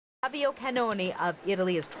Flavio Cannone of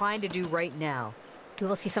Italy is trying to do right now. We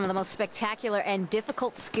will see some of the most spectacular and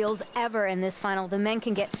difficult skills ever in this final. The men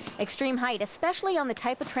can get extreme height, especially on the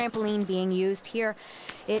type of trampoline being used here.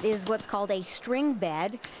 It is what's called a string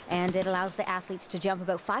bed, and it allows the athletes to jump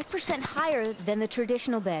about 5% higher than the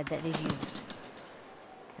traditional bed that is used.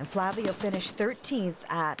 And Flavio finished 13th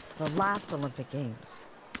at the last Olympic Games.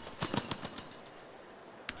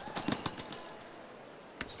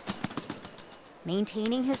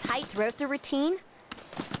 Maintaining his height throughout the routine.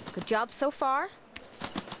 Good job so far.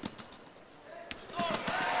 A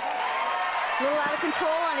little out of control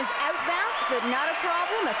on his out bounce, but not a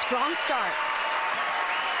problem. A strong start.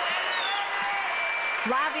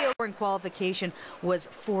 Flavio in qualification was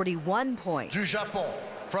 41 points. Du Japon,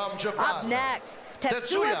 from Japan. Up next,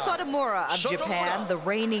 Tetsuya Sotomura of Japan, the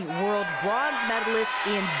reigning world bronze medalist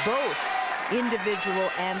in both individual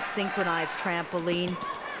and synchronized trampoline.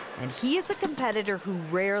 And he is a competitor who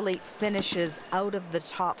rarely finishes out of the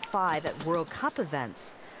top 5 at World Cup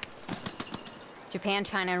events. Japan,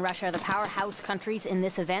 China, and Russia are the powerhouse countries in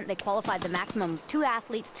this event. They qualified the maximum of 2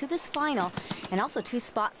 athletes to this final, and also 2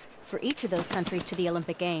 spots for each of those countries to the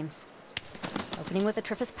Olympic Games. Opening with a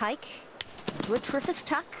Triffus pike, into a Triffus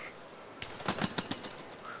tuck.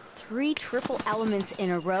 3 triple elements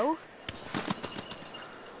in a row.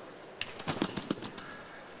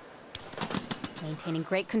 Maintaining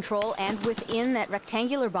great control and within that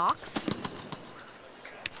rectangular box.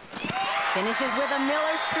 Finishes with a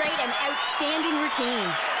Miller straight, an outstanding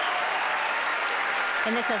routine.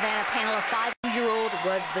 In this event, a panel of 5-year-old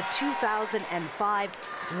was the 2005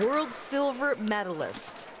 World Silver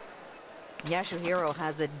medalist. Yasuhiro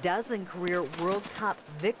has a dozen career World Cup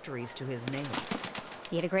victories to his name.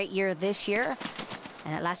 He had a great year this year,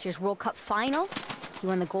 and at last year's World Cup final, he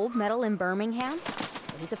won the gold medal in Birmingham,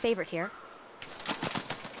 so he's a favorite here.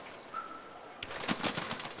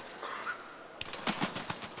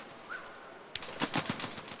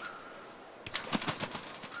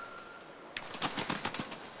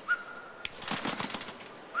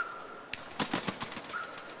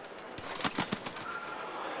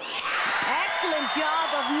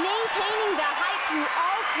 Job of maintaining the height through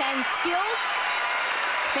all 10 skills.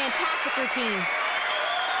 Fantastic routine.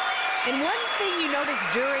 And one thing you notice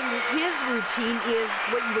during his routine is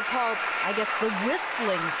what you would call, I guess, the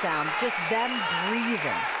whistling sound, just them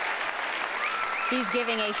breathing. He's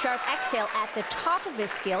giving a sharp exhale at the top of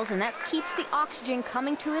his skills, and that keeps the oxygen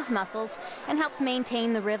coming to his muscles and helps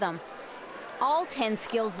maintain the rhythm. All 10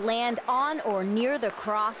 skills land on or near the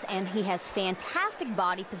cross, and he has fantastic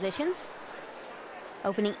body positions.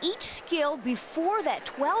 Opening each skill before that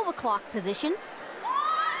 12 o'clock position.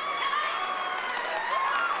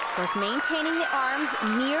 Of course, maintaining the arms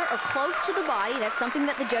near or close to the body. That's something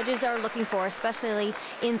that the judges are looking for, especially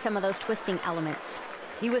in some of those twisting elements.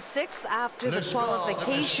 He was 6th after the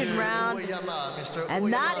qualification round,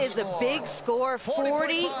 and that is a big score,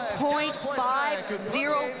 40.50.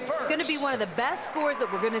 It's going to be one of the best scores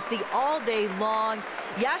that we're going to see all day long.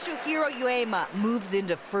 Yasuhiro Ueyama moves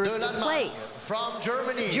into first place. From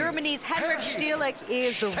Germany. Germany's Henrik Stehlik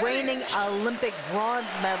is the reigning Olympic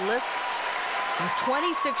bronze medalist. He's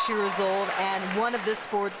 26 years old and one of this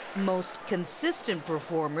sport's most consistent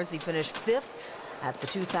performers. He finished 5th at the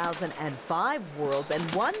 2005 Worlds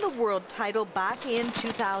and won the world title back in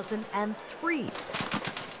 2003.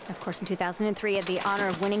 Of course, in 2003, he had the honor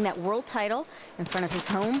of winning that world title in front of his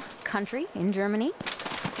home country in Germany.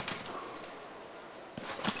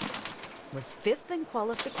 Was 5th in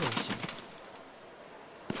qualification.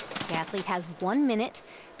 The athlete has 1 minute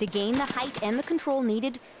to gain the height and the control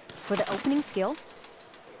needed for the opening skill.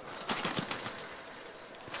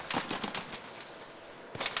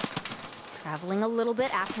 Traveling a little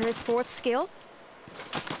bit after his 4th skill.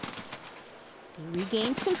 He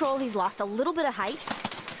regains control. He's lost a little bit of height.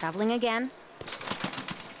 Traveling again.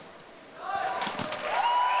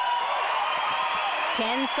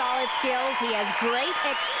 10 solid skills. He has great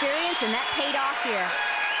experience, and that paid off here.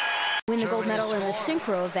 Win the gold medal in the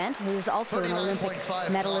synchro event, who is also an Olympic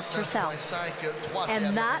medalist herself.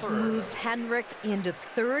 And that moves Henrik into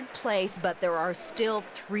 3rd place, but there are still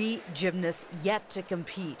 3 gymnasts yet to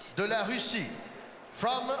compete. De la Russie,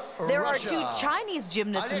 from there Russia. are 2 Chinese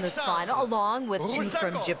gymnasts in this final, along with 2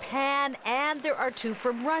 from Japan, and there are 2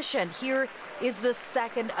 from Russia. And here is the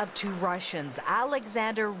second of 2 Russians,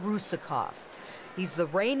 Alexander Rusakov. He's the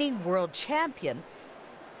reigning world champion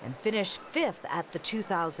and finished 5th at the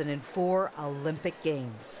 2004 Olympic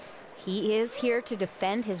Games. He is here to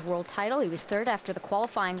defend his world title. He was 3rd after the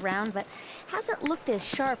qualifying round, but hasn't looked as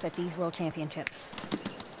sharp at these world championships.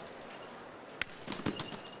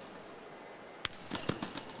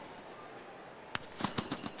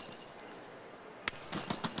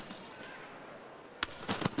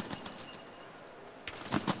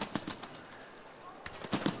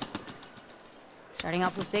 Starting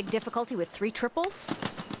off with big difficulty with 3 triples.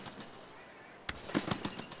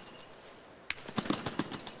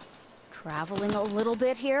 Traveling a little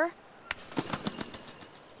bit here.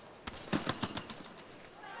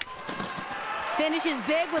 Finishes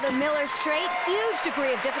big with a Miller straight. Huge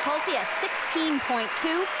degree of difficulty at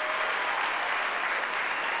 16.2.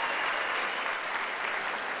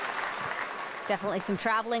 Definitely some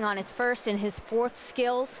traveling on his first and his fourth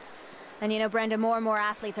skills. And you know, Brenda, more and more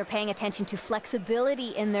athletes are paying attention to flexibility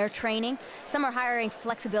in their training. Some are hiring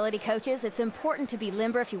flexibility coaches. It's important to be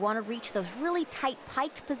limber if you want to reach those really tight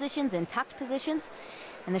piked positions and tucked positions.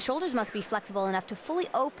 And the shoulders must be flexible enough to fully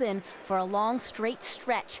open for a long, straight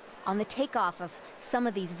stretch on the takeoff of some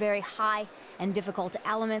of these very high and difficult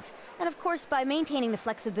elements. And of course, by maintaining the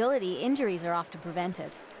flexibility, injuries are often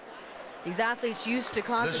prevented. These athletes used to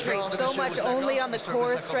concentrate so much only on the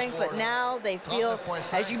core strength, but now they feel,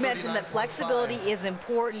 as you mentioned, that flexibility is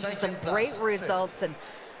important to some great results. And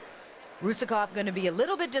Rusakov going to be a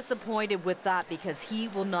little bit disappointed with that because he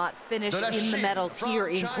will not finish in the medals here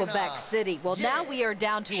in Quebec City. Well, now we are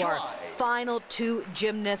down to our final 2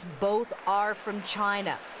 gymnasts. Both are from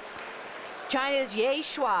China. China's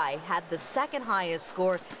Suai had the 2nd highest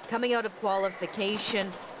score coming out of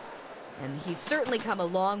qualification. And he's certainly come a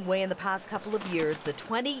long way in the past couple of years. The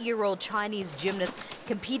 20-year-old Chinese gymnast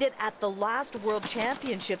competed at the last World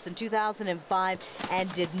Championships in 2005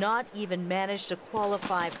 and did not even manage to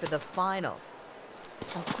qualify for the final.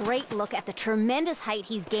 A great look at the tremendous height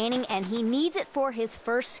he's gaining, and he needs it for his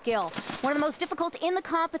first skill. One of the most difficult in the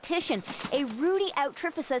competition. A Rudy out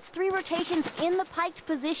trifficets, 3 rotations in the piked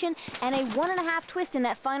position, and a 1.5 twist in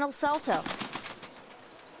that final salto.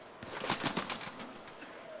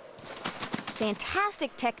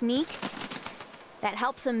 Fantastic technique that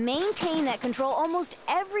helps him maintain that control. Almost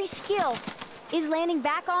every skill is landing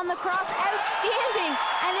back on the cross. Outstanding,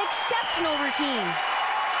 an exceptional routine.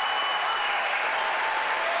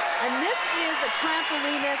 And this is a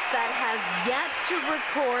trampolinist that has yet to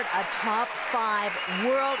record a top 5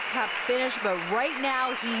 World Cup finish, but right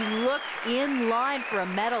now he looks in line for a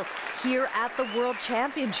medal here at the World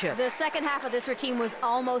Championships. The second half of this routine was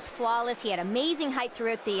almost flawless. He had amazing height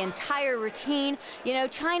throughout the entire routine. You know,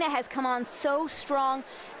 China has come on so strong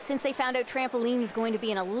since they found out trampoline was going to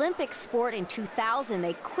be an Olympic sport in 2000.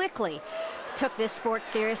 They quickly took this sport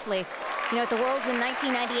seriously. You know, at the Worlds in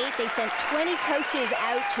 1998, they sent 20 coaches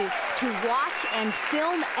out to watch and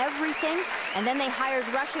film everything, and then they hired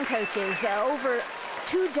Russian coaches, over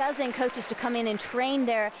 24 coaches to come in and train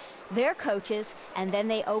their coaches, and then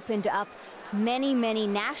they opened up many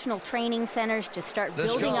national training centers to start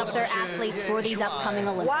building up their athletes for these upcoming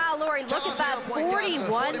Olympics. Wow, Lori, look at that,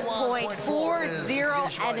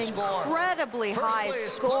 41.40, an incredibly high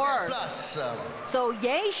score. So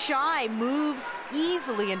Suai moves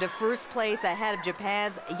easily into first place ahead of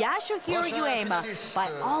Japan's Ueyama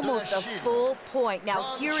by almost a full point.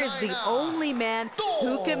 Now here is the only man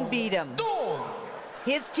who can beat him.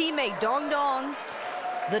 His teammate Dong Dong,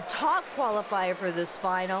 the top qualifier for this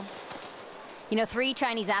final. You know, 3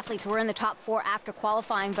 Chinese athletes were in the top 4 after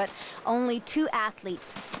qualifying, but only 2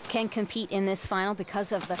 athletes can compete in this final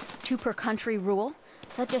because of the 2 per country rule.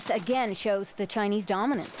 So that just again shows the Chinese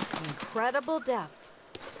dominance. Incredible depth.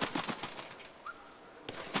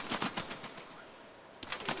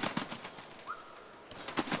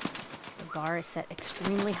 The bar is set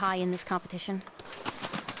extremely high in this competition.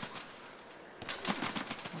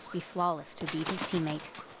 Must be flawless to beat his teammate.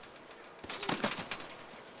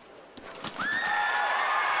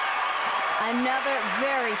 Another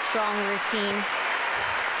very strong routine.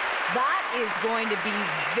 That is going to be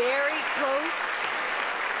very close.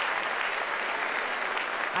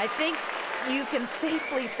 I think you can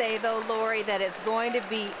safely say, though, Lori, that it's going to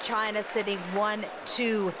be China sitting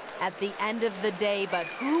 1-2 at the end of the day. But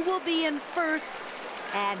who will be in first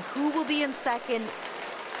and who will be in second?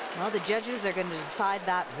 Well, the judges are going to decide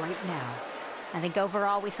that right now. I think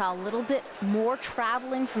overall we saw a little bit more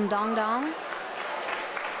traveling from Dong Dong.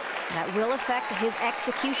 That will affect his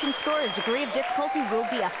execution score. His degree of difficulty will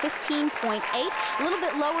be a 15.8, a little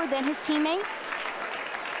bit lower than his teammates.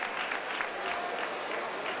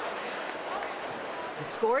 The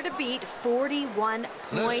score to beat, 41.40.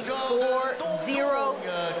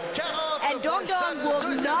 And Dong Dong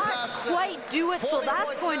will not quite do it, so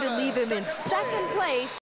that's going to leave him in second place.